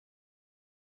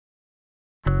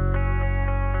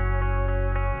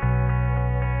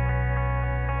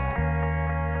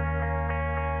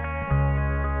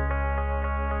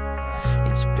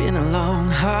It's been a long,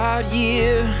 hard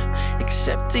year,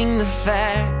 accepting the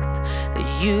fact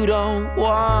that you don't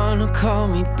wanna call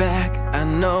me back. I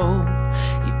know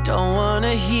you don't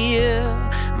wanna hear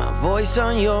my voice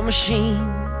on your machine.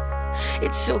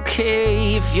 It's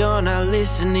okay if you're not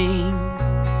listening.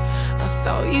 I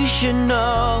thought you should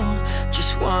know,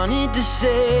 just wanted to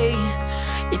say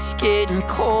it's getting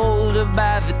colder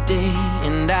by the day,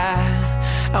 and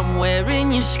I'm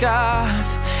wearing your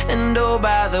scarf. And oh,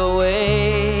 by the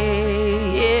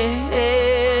way,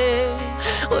 yeah,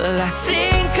 well, I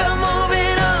think I'm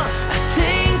moving on, I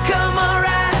think I'm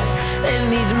alright.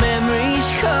 And these memories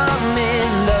come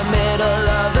in the middle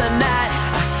of the night.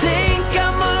 I think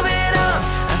I'm moving on,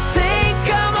 I think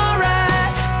I'm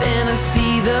alright. Then I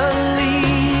see the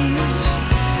leaves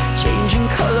changing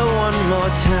color one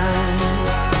more time,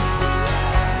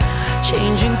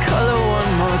 changing color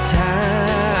one more time.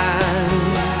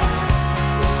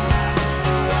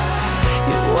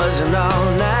 It was an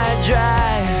all-night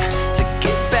drive to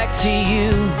get back to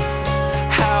you.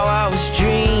 How I was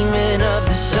dreaming of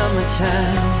the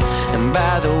summertime. And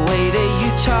by the way that you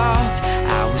talked,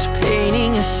 I was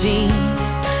painting a scene,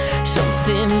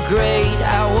 something great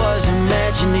I was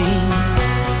imagining.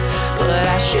 But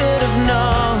I should have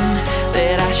known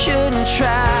that I shouldn't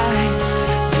try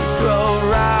to throw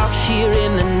rocks here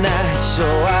in the night. So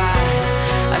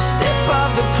I step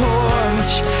off the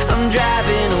porch, I'm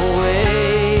driving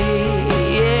away,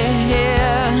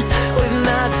 yeah, with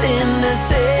nothing to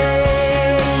say.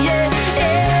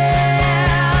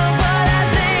 But I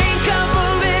think I'm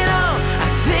moving on, I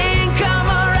think I'm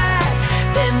alright.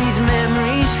 Then these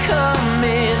memories come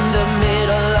in the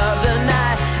middle of the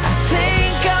night. I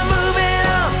think I'm moving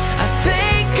on, I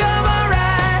think I'm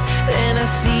alright. Then I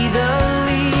see the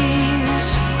leaves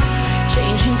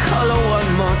changing color one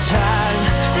more time.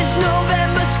 This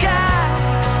November sky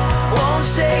won't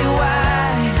say why,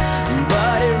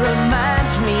 but it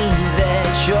reminds me that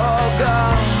you're gone.